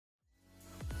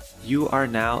You are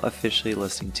now officially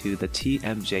listening to the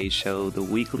TMJ Show, the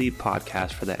weekly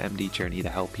podcast for the MD journey to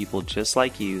help people just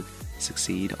like you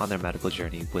succeed on their medical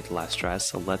journey with less stress.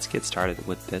 So let's get started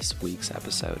with this week's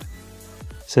episode.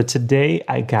 So today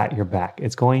I got your back.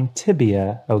 It's going to be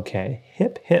okay.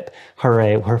 Hip, hip,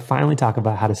 hooray. We're finally talking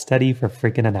about how to study for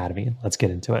freaking anatomy. Let's get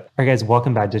into it. All right, guys,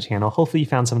 welcome back to the channel. Hopefully you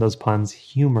found some of those puns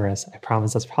humorous. I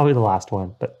promise that's probably the last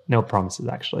one, but no promises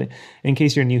actually. In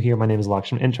case you're new here, my name is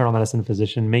Lakshman, internal medicine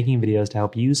physician, making videos to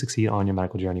help you succeed on your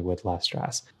medical journey with less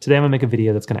stress. Today I'm gonna make a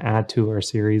video that's gonna add to our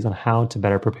series on how to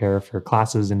better prepare for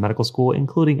classes in medical school,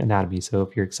 including anatomy. So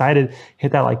if you're excited,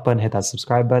 hit that like button, hit that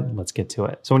subscribe button, let's get to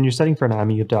it. So when you're studying for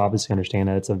anatomy, you have to obviously understand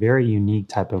that it's a very unique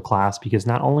type of class because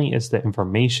not only is the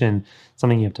information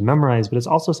something you have to memorize, but it's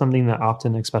also something that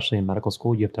often, especially in medical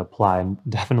school, you have to apply, and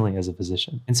definitely as a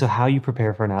physician. And so how you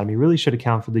prepare for anatomy really should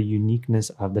account for the uniqueness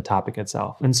of the topic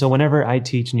itself. And so whenever I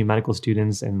teach new medical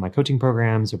students in my coaching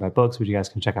programs or my books, which you guys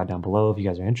can check out down below if you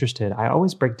guys are interested, I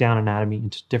always break down anatomy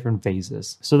into different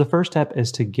phases. So the first step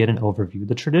is to get an overview.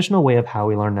 The traditional way of how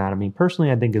we learn anatomy,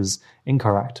 personally, I think is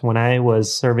incorrect. When I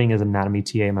was serving as an anatomy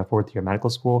TA in my fourth year of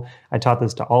medical school, I taught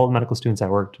this to all the medical students I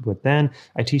worked with then.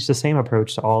 I teach the same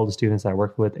approach to all the students I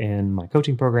worked with in my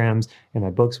coaching programs and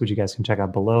my books, which you guys can check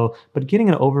out below. But getting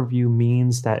an overview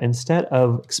means that instead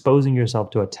of exposing yourself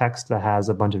to a text that has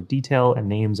a bunch of detail and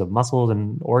names of muscles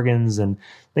and organs and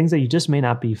things that you just may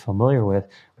not be familiar with,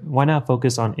 why not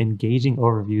focus on engaging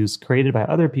overviews created by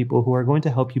other people who are going to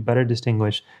help you better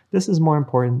distinguish this is more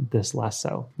important, this less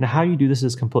so. Now, how you do this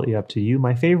is completely up to you.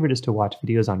 My favorite is to watch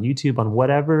videos on YouTube on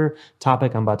whatever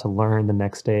topic I'm about to learn the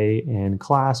next day in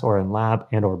class or in lab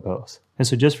and or both. And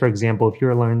so just for example, if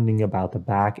you're learning about the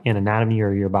back in anatomy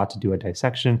or you're about to do a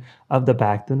dissection of the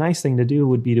back, the nice thing to do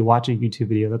would be to watch a YouTube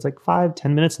video that's like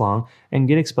 5-10 minutes long and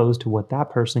get exposed to what that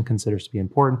person considers to be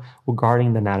important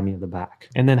regarding the anatomy of the back.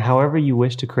 And then however you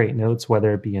wish to create notes,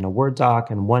 whether it be in a Word doc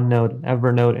and OneNote, and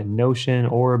Evernote and Notion,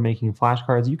 or making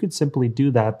flashcards, you could simply do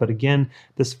that. But again,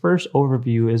 this first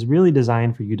overview is really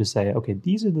designed for you to say, okay,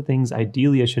 these are the things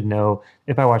ideally I should know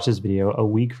if I watch this video a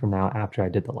week from now after I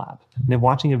did the lab. And if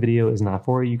watching a video is not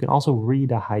for you, you can also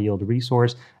read a high yield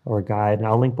resource or a guide, and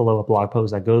I'll link below a blog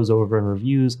post that goes over and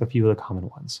reviews a few of the common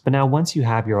ones. But now once you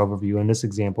have your overview, in this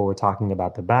example we're talking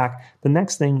about the back, the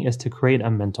next thing is to create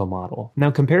a mental model. Now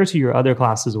compared to your other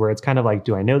classes where it's kind of like,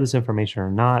 do I know this information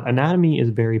or not? Anatomy is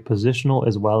very positional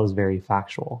as well as very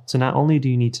factual. So not only do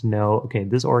you need to know, okay,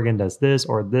 this organ does this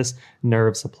or this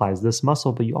nerve supplies this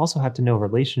muscle, but you also have to know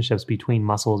relationships between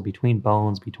muscles, between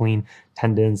bones, between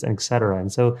tendons, etc.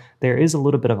 And so there is a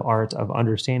little bit of art of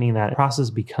understanding that process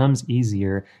becomes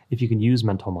easier if you can use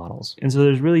mental models. And so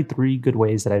there's really 3 good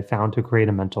ways that I found to create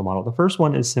a mental model. The first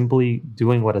one is simply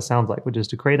doing what it sounds like, which is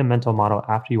to create a mental model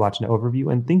after you watch an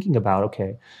overview and thinking about,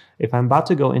 okay, if I'm about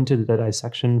to go into the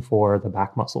dissection for the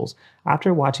back muscles,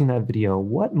 after watching that video,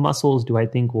 what muscles do I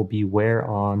think will be where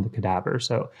on the cadaver?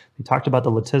 So they talked about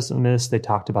the latissimus, they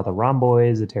talked about the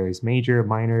rhomboids, the teres major,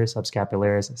 minor,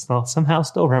 subscapularis. I somehow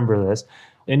still remember this.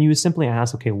 And you would simply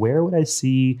ask, okay, where would I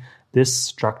see this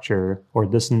structure or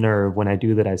this nerve when I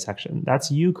do the dissection?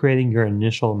 That's you creating your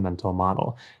initial mental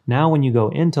model. Now, when you go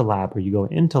into lab or you go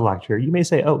into lecture, you may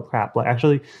say, oh crap, like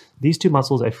actually these 2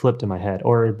 muscles I flipped in my head,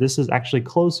 or this is actually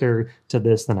closer to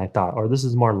this than I thought, or this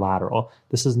is more lateral.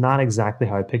 This is not exactly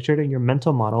how I pictured it. Your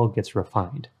mental model gets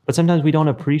refined. But sometimes we don't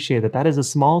appreciate that that is a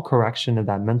small correction of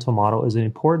that mental model is an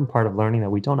important part of learning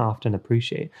that we don't often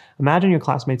appreciate. Imagine your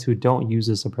classmates who don't use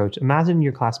this approach. Imagine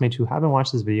your classmates who haven't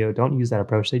watched this video, don't use that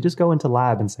approach. They just go into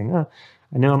lab and saying, oh,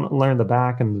 I know I'm going to learn the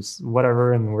back and this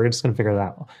whatever, and we're just going to figure that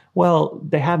out. Well,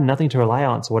 they have nothing to rely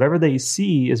on. So whatever they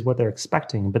see is what they're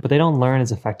expecting, but they don't learn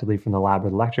as effectively from the lab or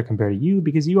the lecture compared to you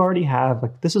because you already have,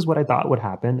 like, this is what I thought would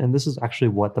happen, and this is actually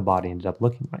what the body ended up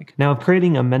looking like. Now, if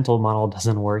creating a mental model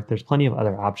doesn't work, there's plenty of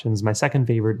other options. My second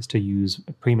favorite is to use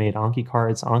pre-made Anki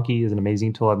cards. Anki is an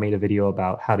amazing tool. I've made a video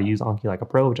about how to use Anki like a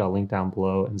pro, which I'll link down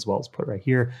below as well as put right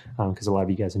here because a lot of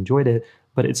you guys enjoyed it.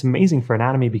 But it's amazing for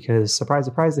anatomy because, surprise,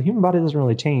 surprise, the human body doesn't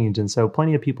really change. And so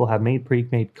plenty of people have made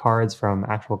pre-made cards from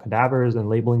actual cadavers and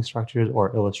labeling structures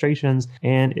or illustrations.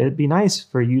 And it'd be nice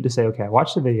for you to say, okay, I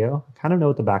watched the video, I kind of know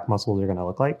what the back muscles are going to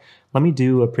look like. Let me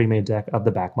do a pre-made deck of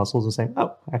the back muscles and say,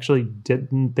 oh, I actually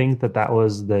didn't think that that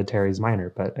was the teres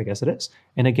minor, but I guess it is.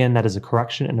 And again, that is a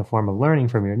correction and a form of learning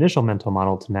from your initial mental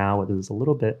model to now what is a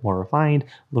little bit more refined, a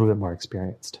little bit more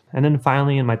experienced. And then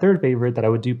finally, and my third favorite that I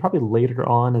would do probably later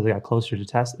on as I got closer to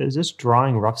test is just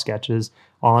drawing rough sketches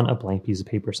on a blank piece of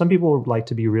paper. Some people would like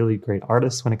to be really great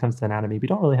artists when it comes to anatomy, but you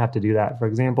don't really have to do that. For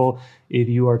example, if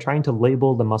you are trying to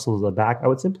label the muscles of the back, I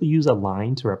would simply use a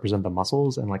line to represent the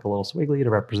muscles and like a little squiggly to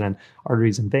represent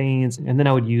arteries and veins. And then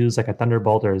I would use like a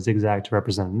thunderbolt or a zigzag to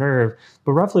represent a nerve.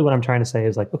 But roughly what I'm trying to say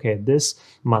is like, okay, this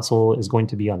muscle is going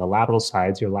to be on the lateral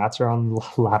sides. Your lats are on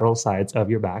the lateral sides of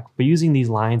your back. But using these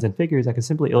lines and figures, I can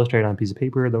simply illustrate on a piece of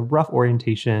paper the rough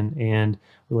orientation and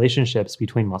relationships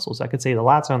between muscles. I could say the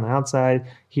lats are on the outside.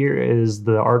 Here is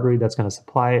the artery that's going to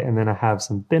supply it. And then I have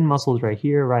some thin muscles right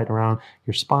here, right around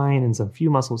your spine, and some few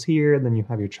muscles here. Then you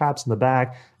have your traps in the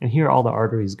back. And here are all the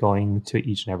arteries going to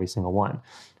each and every single one.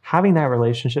 Having that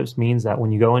relationships means that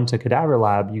when you go into cadaver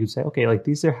lab, you say, okay, like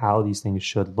these are how these things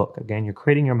should look. Again, you're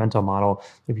creating your mental model.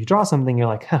 If you draw something, you're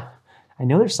like, I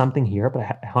know there's something here, but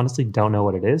I honestly don't know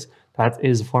what it is. That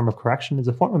is a form of correction, is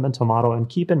a form of mental model. And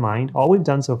keep in mind, all we've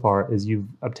done so far is you've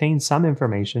obtained some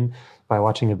information by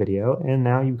watching a video, and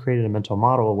now you've created a mental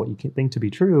model of what you can think to be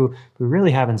true, but we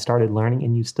really haven't started learning,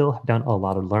 and you still have done a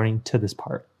lot of learning to this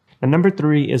part. And number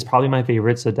 3 is probably my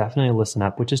favorite, so definitely listen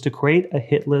up, which is to create a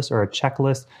hit list or a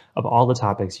checklist of all the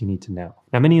topics you need to know.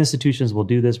 Now, many institutions will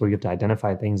do this where you have to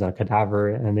identify things on a cadaver,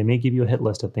 and they may give you a hit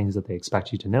list of things that they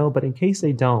expect you to know. But in case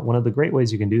they don't, one of the great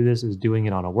ways you can do this is doing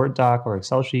it on a Word doc or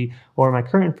Excel sheet, or my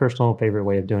current personal favorite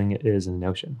way of doing it is in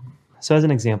Notion. So as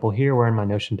an example, here we're in my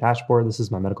Notion dashboard. This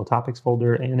is my medical topics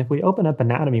folder. And if we open up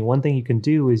anatomy, one thing you can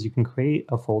do is you can create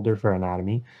a folder for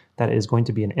anatomy that is going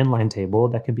to be an inline table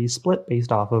that can be split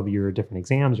based off of your different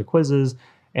exams or quizzes.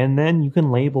 And then you can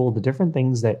label the different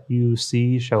things that you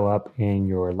see show up in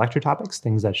your lecture topics,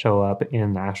 things that show up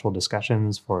in the actual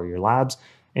discussions for your labs,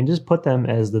 and just put them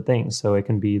as the things. So it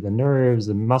can be the nerves,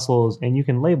 the muscles, and you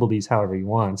can label these however you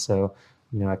want. So,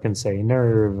 I can say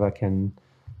nerve, I can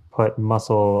put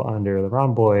muscle under the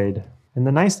rhomboid. And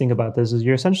the nice thing about this is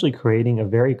you're essentially creating a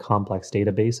very complex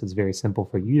database. It's very simple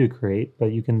for you to create,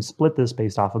 but you can split this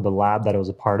based off of the lab that it was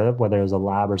a part of, whether it was a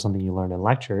lab or something you learned in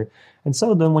lecture. And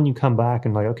so then when you come back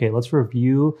and like, okay, let's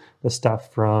review the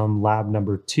stuff from lab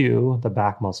number 2, the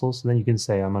back muscles. So then you can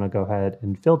say, I'm going to go ahead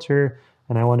and filter,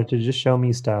 and I wanted to just show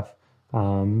me stuff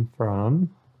from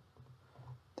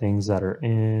things that are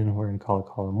we're going to call it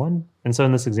column 1. And so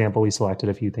in this example, we selected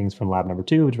a few things from lab number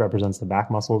 2, which represents the back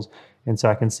muscles. And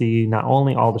so I can see not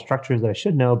only all the structures that I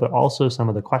should know, but also some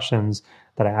of the questions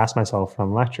that I asked myself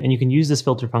from lecture. And you can use this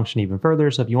filter function even further.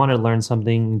 So if you want to learn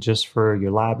something just for your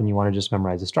lab and you want to just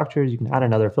memorize the structures, you can add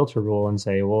another filter rule and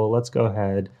say, well, let's go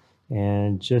ahead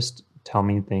and just tell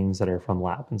me things that are from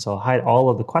lab. And so I'll hide all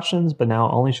of the questions, but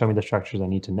now only show me the structures I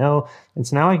need to know. And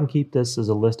so now I can keep this as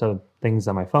a list of things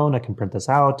on my phone. I can print this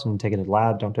out and take it to the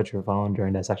lab. Don't touch your phone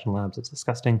during dissection labs. It's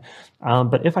disgusting.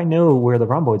 But if I know where the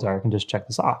rhomboids are, I can just check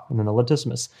this off. And then the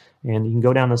latissimus. And you can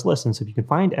go down this list. And so if you can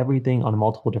find everything on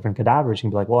multiple different cadavers, you can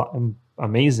be like, well, I'm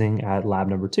amazing at lab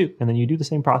number 2. And then you do the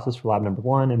same process for lab number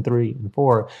 1 and 3 and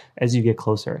 4 as you get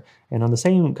closer. And on the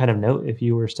same kind of note, if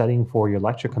you were studying for your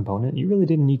lecture component, you really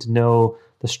didn't need to know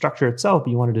the structure itself, but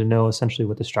you wanted to know essentially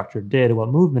what the structure did, what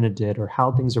movement it did, or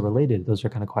how things are related. Those are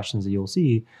kind of questions that you'll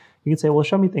see. You can say, well,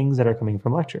 show me things that are coming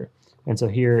from lecture. And so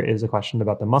here is a question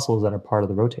about the muscles that are part of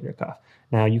the rotator cuff.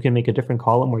 Now you can make a different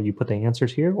column where you put the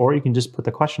answers here, or you can just put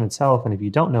the question itself. And if you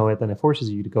don't know it, then it forces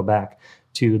you to go back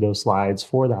to those slides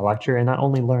for that lecture and not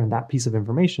only learn that piece of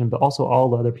information, but also all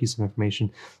the other pieces of information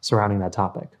surrounding that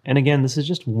topic. And again, this is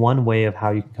just one way of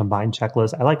how you can combine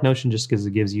checklists. I like Notion just because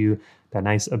it gives you that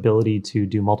nice ability to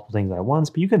do multiple things at once,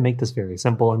 but you can make this very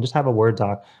simple and just have a Word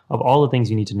doc of all the things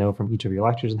you need to know from each of your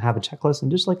lectures and have a checklist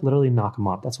and just like literally knock them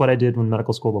off. That's what I did when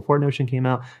medical school before Notion came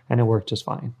out, and it worked just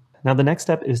fine. Now, the next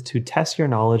step is to test your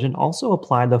knowledge and also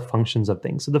apply the functions of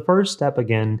things. So the first step,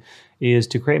 again, is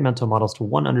to create mental models to,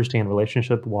 one, understand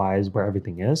relationship-wise where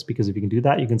everything is, because if you can do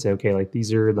that, you can say, okay, like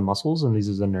these are the muscles and these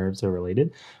are the nerves that are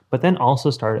related, but then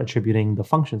also start attributing the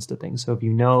functions to things. So if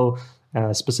you know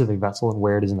a specific vessel and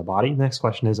where it is in the body, the next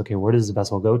question is, okay, where does the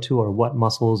vessel go to, or what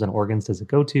muscles and organs does it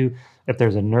go to? If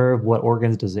there's a nerve, what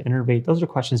organs does it innervate? Those are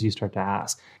questions you start to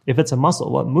ask. If it's a muscle,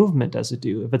 what movement does it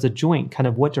do? If it's a joint, kind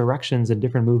of what directions and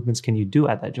different movements can you do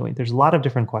at that joint? There's a lot of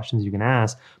different questions you can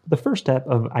ask. But the first step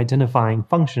of identifying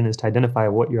function is to identify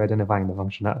what you're identifying the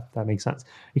function of. If that makes sense.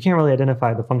 You can't really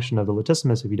identify the function of the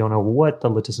latissimus if you don't know what the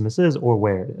latissimus is or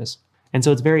where it is. And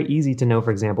so it's very easy to know,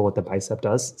 for example, what the bicep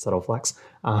does, subtle flex,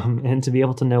 and to be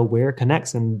able to know where it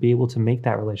connects and be able to make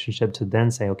that relationship to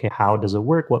then say, okay, how does it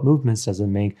work? What movements does it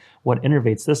make? What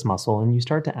innervates this muscle? And you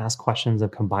start to ask questions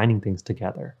of combining things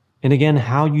together. And again,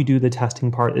 how you do the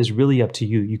testing part is really up to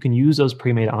you. You can use those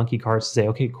pre-made Anki cards to say,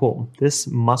 okay, cool, this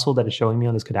muscle that is showing me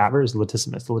on this cadaver is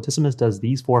latissimus. The latissimus does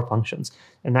these 4 functions.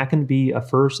 And that can be a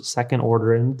first, second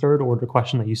order, and third order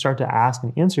question that you start to ask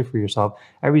and answer for yourself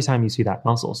every time you see that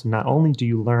muscle. So not only do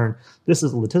you learn this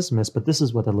is latissimus, but this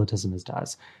is what the latissimus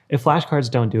does. If flashcards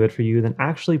don't do it for you, then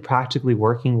actually practically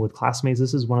working with classmates,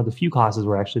 this is one of the few classes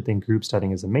where I actually think group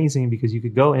studying is amazing, because you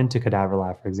could go into Cadaver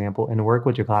Lab, for example, and work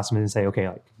with your classmates and say, okay,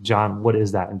 like, John, what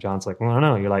is that? And John's like, well, I don't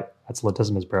know. You're like, that's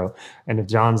latissimus, bro. And if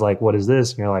John's like, what is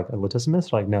this? And you're like, a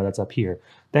latissimus? You're like, no, that's up here.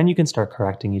 Then you can start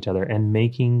correcting each other and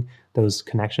making those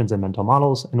connections and mental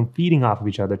models and feeding off of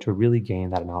each other to really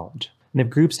gain that knowledge. And if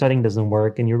group studying doesn't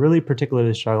work and you're really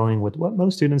particularly struggling with what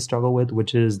most students struggle with,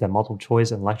 which is the multiple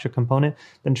choice and lecture component,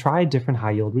 then try different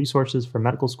high yield resources. For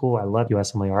medical school, I love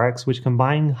USMLE-RX, which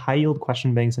combine high yield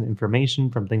question banks and information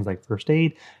from things like first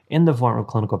aid in the form of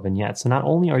clinical vignettes. So not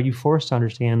only are you forced to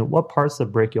understand what parts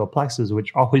of brachial plexus,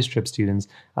 which always trip students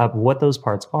up, what those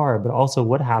parts are, but also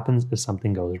what happens if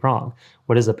something goes wrong.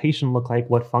 What does a patient look like?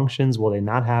 What functions will they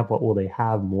not have? What will they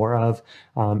have more of?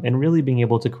 And really being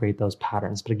able to create those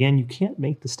patterns. But again, you can't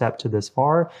make the step to this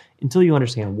far until you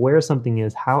understand where something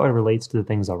is, how it relates to the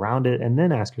things around it, and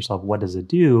then ask yourself, what does it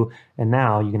do? And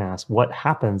now you can ask, what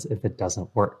happens if it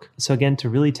doesn't work? So again, to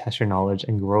really test your knowledge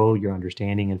and grow your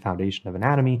understanding and foundation of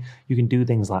anatomy, you can do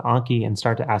things like Anki and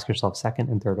start to ask yourself second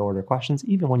and third order questions,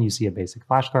 even when you see a basic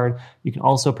flashcard. You can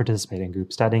also participate in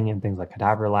group studying and things like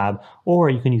Cadaver Lab, or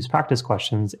you can use practice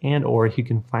questions, and or you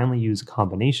can finally use a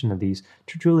combination of these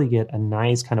to truly get a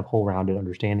nice kind of whole-rounded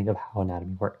understanding of how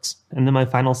anatomy works. And then my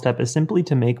final step is simply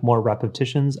to make more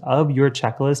repetitions of your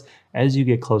checklist as you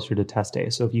get closer to test day.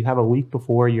 So if you have a week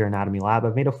before your anatomy lab,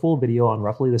 I've made a full video on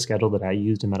roughly the schedule that I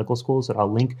used in medical school. So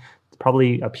I'll link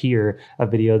probably up here a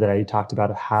video that I talked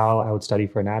about how I would study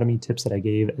for anatomy, tips that I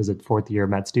gave as a 4th year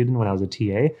med student when I was a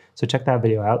TA. So check that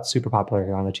video out, super popular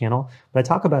here on the channel. But I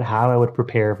talk about how I would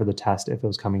prepare for the test if it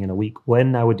was coming in a week,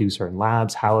 when I would do certain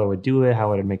labs, how I would do it,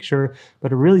 how I would make sure.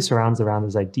 But it really surrounds around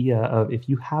this idea of if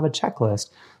you have a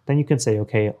checklist, then you can say,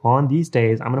 okay, on these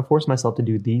days, I'm going to force myself to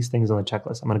do these things on the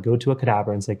checklist. I'm going to go to a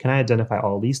cadaver and say, can I identify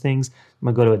all these things? I'm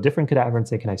going to go to a different cadaver and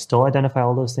say, can I still identify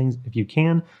all those things? If you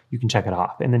can check it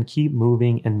off, and then keep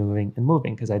moving and moving and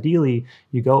moving. Because ideally,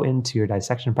 you go into your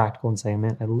dissection practical and say,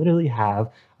 man, I literally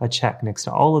have a check next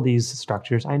to all of these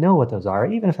structures. I know what those are.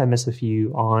 Even if I miss a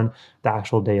few on the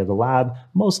actual day of the lab,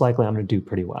 most likely I'm going to do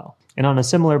pretty well. And on a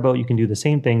similar boat, you can do the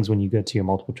same things when you go to your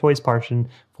multiple choice portion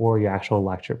for your actual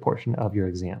lecture portion of your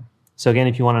exam. So again,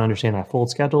 if you want to understand that full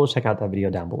schedule, check out that video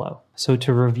down below. So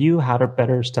to review how to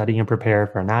better study and prepare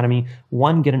for anatomy,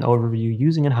 1, get an overview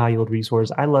using a high yield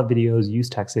resource. I love videos, use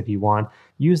text if you want.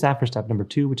 Use that for step number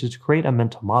 2, which is to create a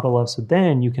mental model of, so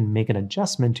then you can make an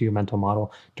adjustment to your mental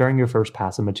model during your first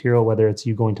pass of material, whether it's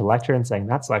you going to lecture and saying,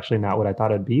 that's actually not what I thought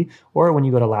it'd be, or when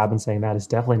you go to lab and saying, that is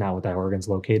definitely not what that organ's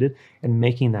located, and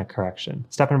making that correction.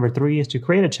 Step number 3 is to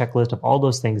create a checklist of all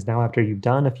those things now after you've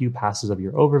done a few passes of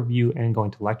your overview and going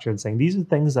to lecture and saying, these are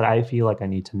things that I feel like I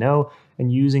need to know,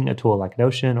 and using a tool like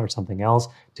Notion or something else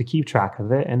to keep track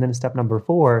of it. And then step number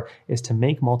 4 is to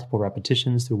make multiple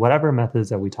repetitions through whatever methods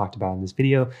that we talked about in this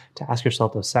video to ask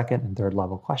yourself those second and third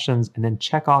level questions, and then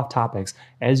check off topics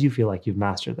as you feel like you've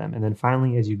mastered them. And then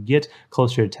finally, as you get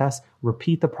closer to test,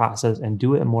 repeat the process and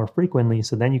do it more frequently,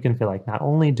 so then you can feel like, not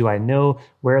only do I know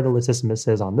where the latissimus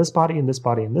is on this body and this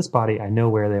body and this body, I know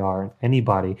where they are in any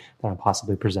body that I'm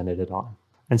possibly presented it on.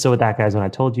 And so with that, guys, when I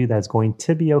told you that it's going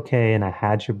to be okay and I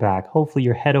had your back, hopefully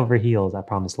you're head over heels, I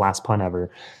promise, last pun ever,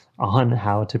 on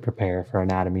how to prepare for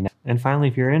anatomy. And finally,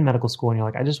 if you're in medical school and you're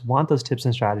like, I just want those tips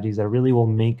and strategies that really will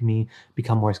make me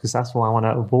become more successful. I want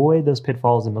to avoid those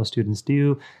pitfalls that most students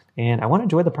do. And I want to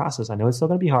enjoy the process. I know it's still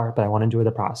going to be hard, but I want to enjoy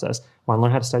the process. I want to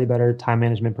learn how to study better, time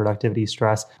management, productivity,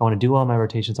 stress. I want to do all my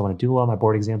rotations. I want to do all my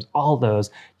board exams, all those.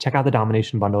 Check out the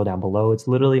Domination Bundle down below. It's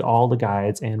literally all the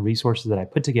guides and resources that I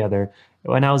put together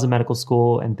when I was in medical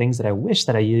school and things that I wish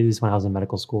that I used when I was in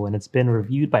medical school. And it's been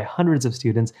reviewed by hundreds of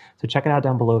students. So check it out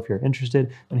down below if you're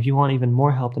interested. And if you want even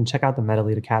more help, then check out the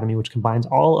MedElite Academy, which combines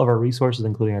all of our resources,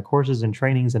 including our courses and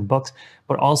trainings and books,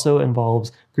 but also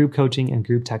involves group coaching and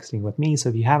group texting with me. So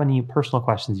if you have any personal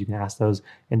questions, you can ask those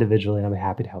individually, and I'll be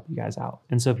happy to help you guys out.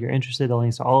 And so if you're interested, the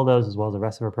links to all of those, as well as the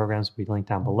rest of our programs, will be linked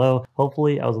down below.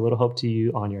 Hopefully, I was a little hope to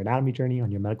you on your anatomy journey, on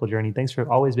your medical journey. Thanks for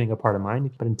always being a part of mine.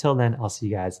 But until then, I'll see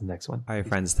you guys in the next one. All right,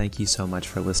 friends, thank you so much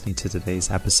for listening to today's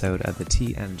episode of the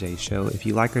TMJ Show. If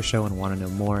you like our show and want to know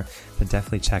more, then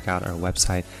definitely check out our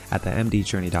website at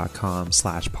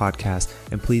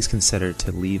themdjourney.com/podcast. And please consider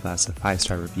to leave us a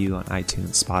 5-star review on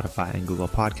iTunes, Spotify, and Google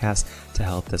Podcasts. podcast to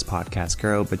help this podcast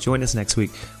grow. But join us next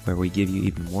week where we give you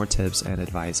even more tips and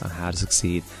advice on how to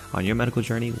succeed on your medical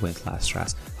journey with less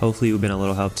stress. Hopefully we've been a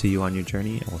little help to you on your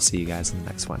journey, and we'll see you guys in the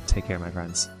next one. Take care, my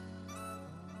friends.